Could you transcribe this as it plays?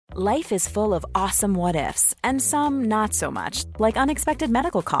Life is full of awesome what-ifs, and some not so much, like unexpected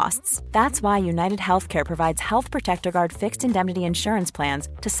medical costs. That's why United Healthcare provides Health Protector Guard fixed indemnity insurance plans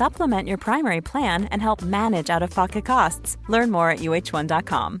to supplement your primary plan and help manage out-of-pocket costs. Learn more at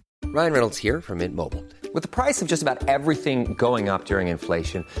uh1.com. Ryan Reynolds here from Mint Mobile. With the price of just about everything going up during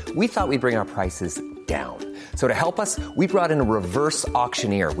inflation, we thought we'd bring our prices down. So to help us, we brought in a reverse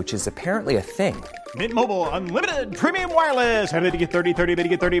auctioneer, which is apparently a thing. Mint Mobile Unlimited Premium Wireless. How to get 30, 30, how to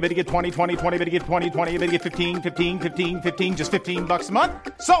get 30, how to get 20, 20, 20, how to get 20, 20, how to get 15, 15, 15, 15, just $15 a month?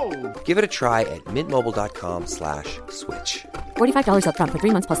 Sold! Give it a try at mintmobile.com/switch. $45 up front for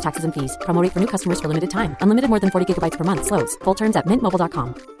 3 months plus taxes and fees. Promo rate for new customers for limited time. Unlimited more than 40 gigabytes per month. Slows full terms at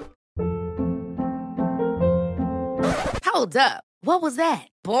mintmobile.com. Hold up. What was that?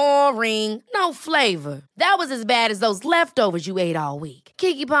 Boring. No flavor. That was as bad as those leftovers you ate all week.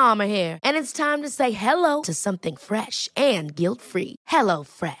 Keke Palmer here, and it's time to say hello to something fresh and guilt-free. Hello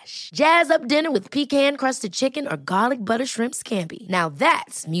Fresh. Jazz up dinner with pecan-crusted chicken or garlic butter shrimp scampi. Now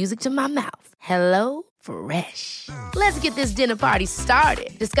that's music to my mouth. Hello Fresh. Let's get this dinner party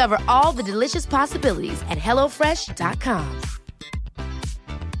started. Discover all the delicious possibilities at hellofresh.com.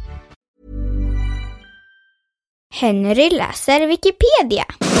 Henry läser Wikipedia.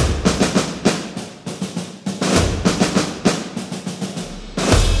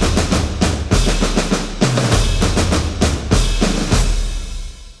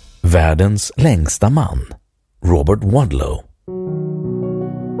 Världens längsta man, Robert Wadlow.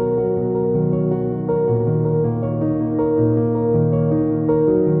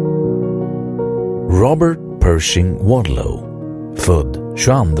 Robert Pershing Wadlow, född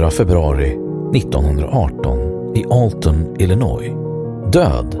 22 februari 1918 i Alton, Illinois.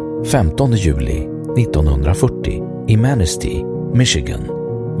 Död 15 juli 1940 i Manistee, Michigan,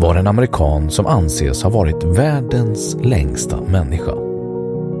 var en amerikan som anses ha varit världens längsta människa.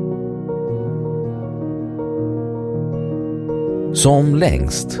 Som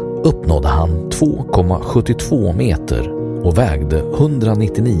längst uppnådde han 2,72 meter och vägde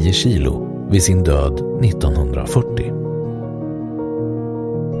 199 kilo vid sin död 1940.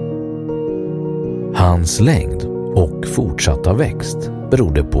 Hans längd och fortsatta växt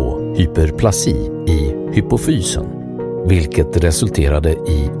berodde på hyperplasi i hypofysen, vilket resulterade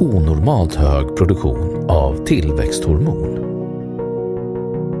i onormalt hög produktion av tillväxthormon.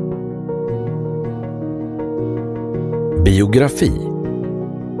 Biografi.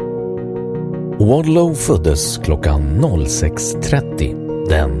 Wadlow föddes klockan 06:30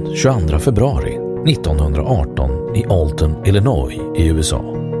 den 22 februari 1918 i Alton, Illinois i USA,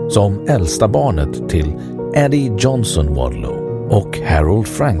 som äldsta barnet till Eddie Johnson Wadlow och Harold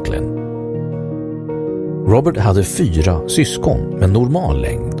Franklin. Robert hade 4 syskon med normal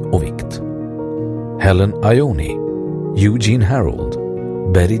längd och vikt: Helen Ione, Eugene Harold,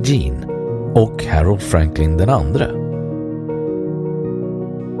 Betty Jean och Harold Franklin den andre.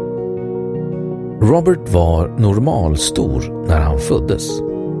 Robert var normalstor när han föddes.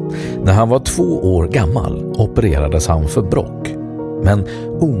 När han var 2 år gammal opererades han för bråck, men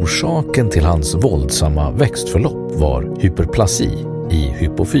orsaken till hans våldsamma växtförlopp var hyperplasi i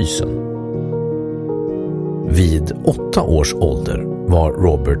hypofysen. Vid 8 års ålder var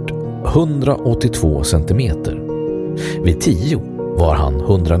Robert 182 centimeter. Vid 10 var han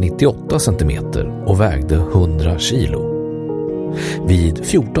 198 centimeter och vägde 100 kilo. Vid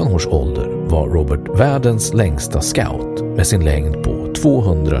 14 års ålder var Robert världens längsta scout med sin längd på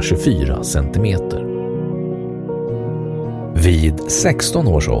 224 centimeter. Vid 16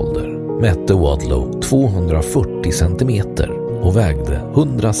 års ålder mätte Wadlow 240 centimeter och vägde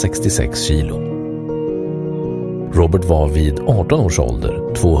 166 kilo. Robert var vid 18 års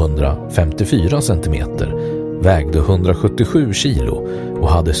ålder 254 centimeter, vägde 177 kilo och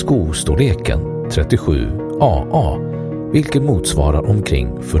hade skostorleken 37 AA, vilket motsvarar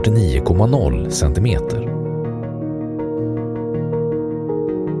omkring 49,0 centimeter.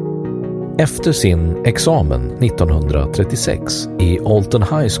 Efter sin examen 1936 i Alton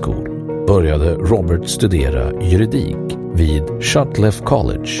High School började Robert studera juridik vid Shutcliffe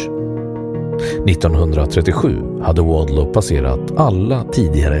College. 1937 hade Wadlow passerat alla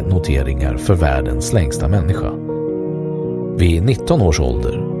tidigare noteringar för världens längsta människa. Vid 19 års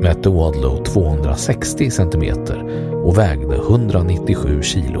ålder mätte Wadlow 260 centimeter och vägde 197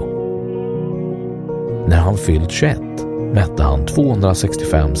 kilo. När han fyllt 21 mätte han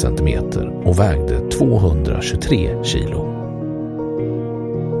 265 centimeter och vägde 223 kilo.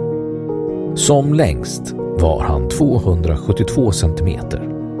 Som längst var han 272 centimeter.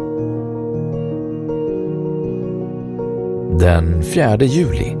 Den 4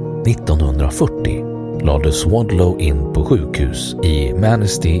 juli 1940 lades Wadlow in på sjukhus i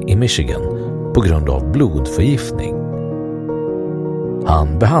Manistee i Michigan på grund av blodförgiftning.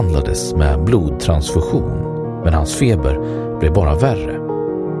 Han behandlades med blodtransfusion, men hans feber blev bara värre.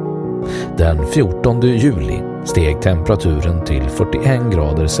 Den 14 juli steg temperaturen till 41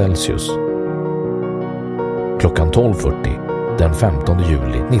 grader Celsius. Klockan 12:40 den 15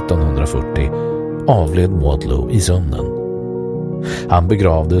 juli 1940 avled Wadlow i sömnen. Han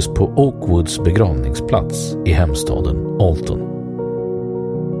begravdes på Oakwoods begravningsplats i hemstaden Alton.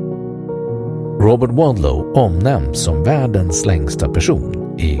 Robert Wadlow omnämns som världens längsta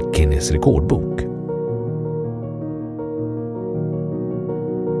person i Guinness rekordbok.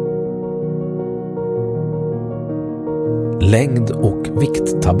 Längd- och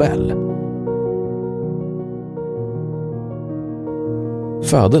vikttabell.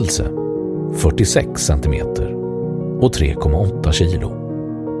 Födelse 46 cm och 3,8 kilo.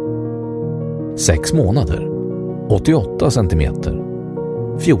 6 månader 88 cm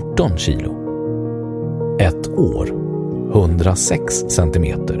 14 kilo. 1 år 106 cm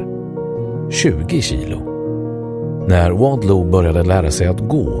 20 kilo. När Wadlow började lära sig att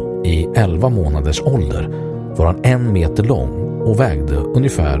gå i 11 månaders ålder var han 1 meter lång och vägde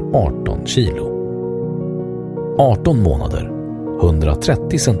ungefär 18 kilo. 18 månader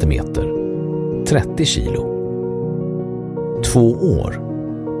 130 cm 30 kilo. 2 år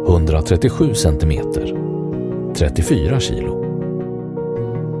 137 cm 34 kilo.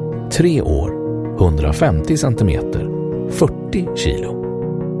 3 år 150 cm 40 kilo.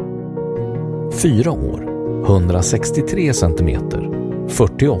 4 år 163 cm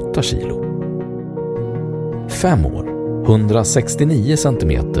 48 kilo. 5 år 169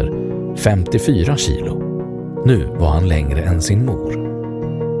 cm 54 kilo. Nu var han längre än sin mor.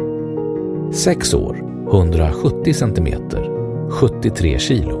 6 år 170 cm 73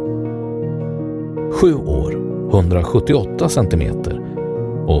 kilo. 7 år 178 cm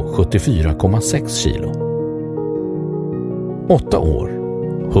och 74,6 kilo. 8 år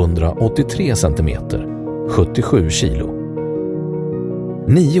 183 cm 77 kilo.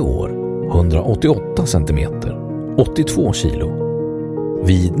 9 år 188 cm 82 kilo.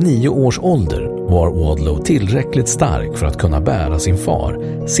 Vid 9 års ålder var Wadlow tillräckligt stark för att kunna bära sin far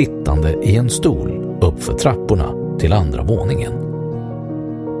sittande i en stol uppför trapporna till andra våningen.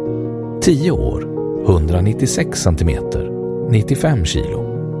 10 år 196 cm 95 kilo.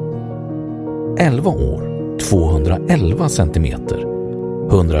 11 år 211 cm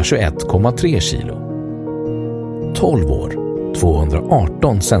 121,3 kilo. 12 år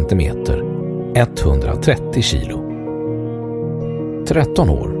 218 cm 130 kilo. 13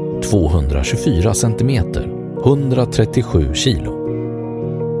 år 224 cm 137 kilo.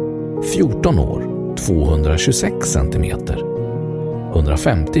 14 år 226 cm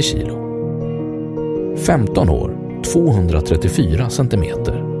 150 kilo. 15 år 234 cm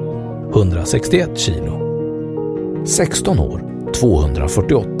 161 kilo. 16 år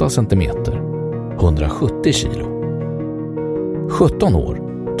 248 cm 170 kilo. 17 år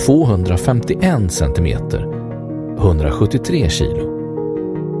 251 cm 173 kilo.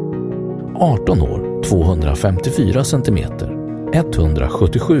 18 år 254 cm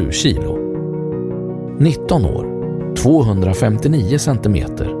 177 kilo. 19 år 259 cm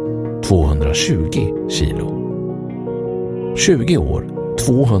 220 kilo. 20 år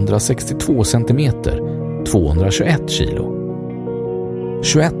 262 cm 221 kilo.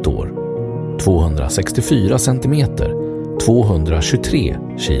 21 år 264 cm 223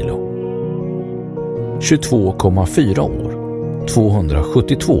 kilo. 22,4 år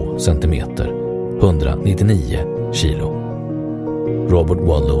 272 cm 199 kilo. Robert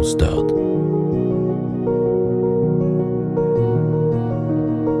Wadlows död.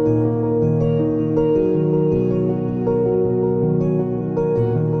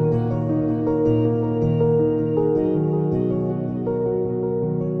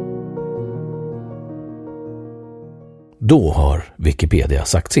 Då har Wikipedia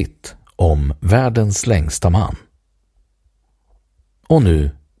sagt sitt om världens längsta man. Och nu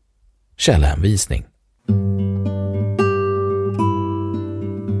källhänvisning.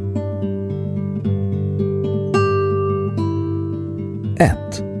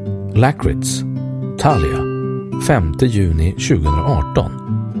 1. Lackritz, Talia, 5 juni 2018.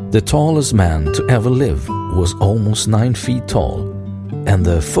 The tallest man to ever live was almost 9 feet tall, and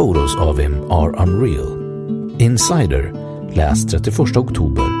the photos of him are unreal. Insider, läst 31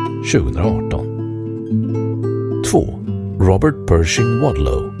 oktober 2018. 2. Robert Pershing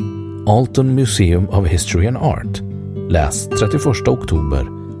Wadlow, Alton Museum of History and Art, läst 31 oktober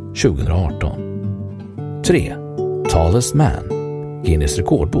 2018. 3. Tallest Man, Guinness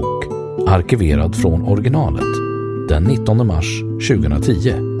rekordbok, arkiverad från originalet den 19 mars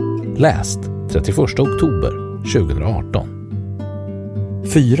 2010. Läst 31 oktober 2018.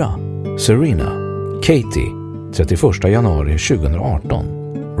 4. Serena, Katie, 31 januari 2018.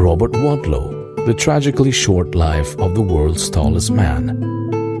 Robert Wadlow, The Tragically Short Life of the World's Tallest Man.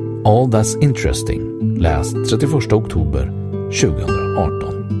 All That's Interesting, läst 31 oktober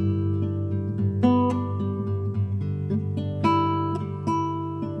 2018.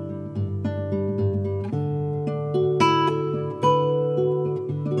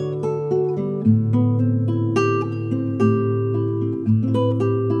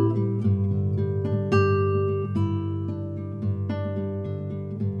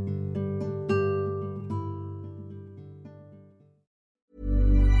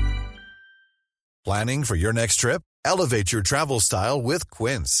 Planning for your next trip? Elevate your travel style with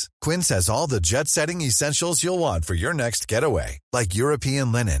Quince. Quince has all the jet-setting essentials you'll want for your next getaway, like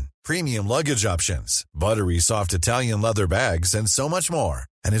European linen, premium luggage options, buttery soft Italian leather bags, and so much more.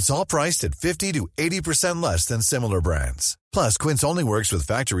 And it's all priced at 50 to 80% less than similar brands. Plus, Quince only works with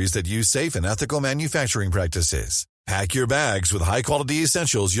factories that use safe and ethical manufacturing practices. Pack your bags with high-quality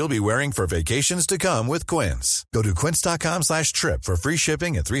essentials you'll be wearing for vacations to come with Quince. Go to quince.com/trip for free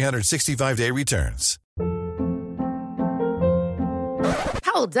shipping and 365-day returns.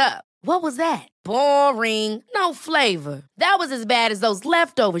 Hold up. What was that? Boring. No flavor. That was as bad as those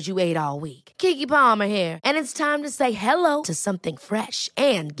leftovers you ate all week. Keke Palmer here, and it's time to say hello to something fresh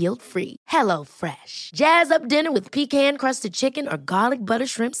and guilt-free. Hello Fresh. Jazz up dinner with pecan-crusted chicken or garlic butter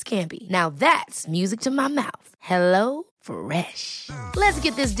shrimp scampi. Now that's music to my mouth. Hello Fresh. Let's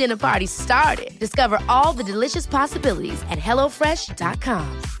get this dinner party started. Discover all the delicious possibilities at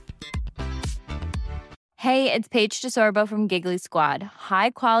hellofresh.com. Hey, it's Paige DeSorbo from Giggly Squad.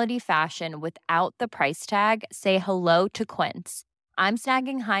 High quality fashion without the price tag. Say hello to Quince. I'm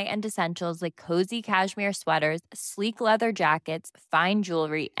snagging high-end essentials like cozy cashmere sweaters, sleek leather jackets, fine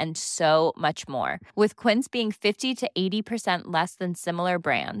jewelry, and so much more. With Quince being 50 to 80% less than similar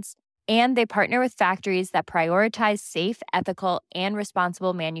brands. And they partner with factories that prioritize safe, ethical, and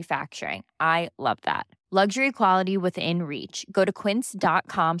responsible manufacturing. I love that. Luxury quality within reach. Go to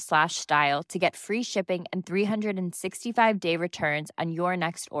quince.com/style to get free shipping and 365-day returns on your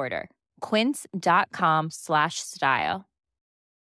next order. Quince.com/style.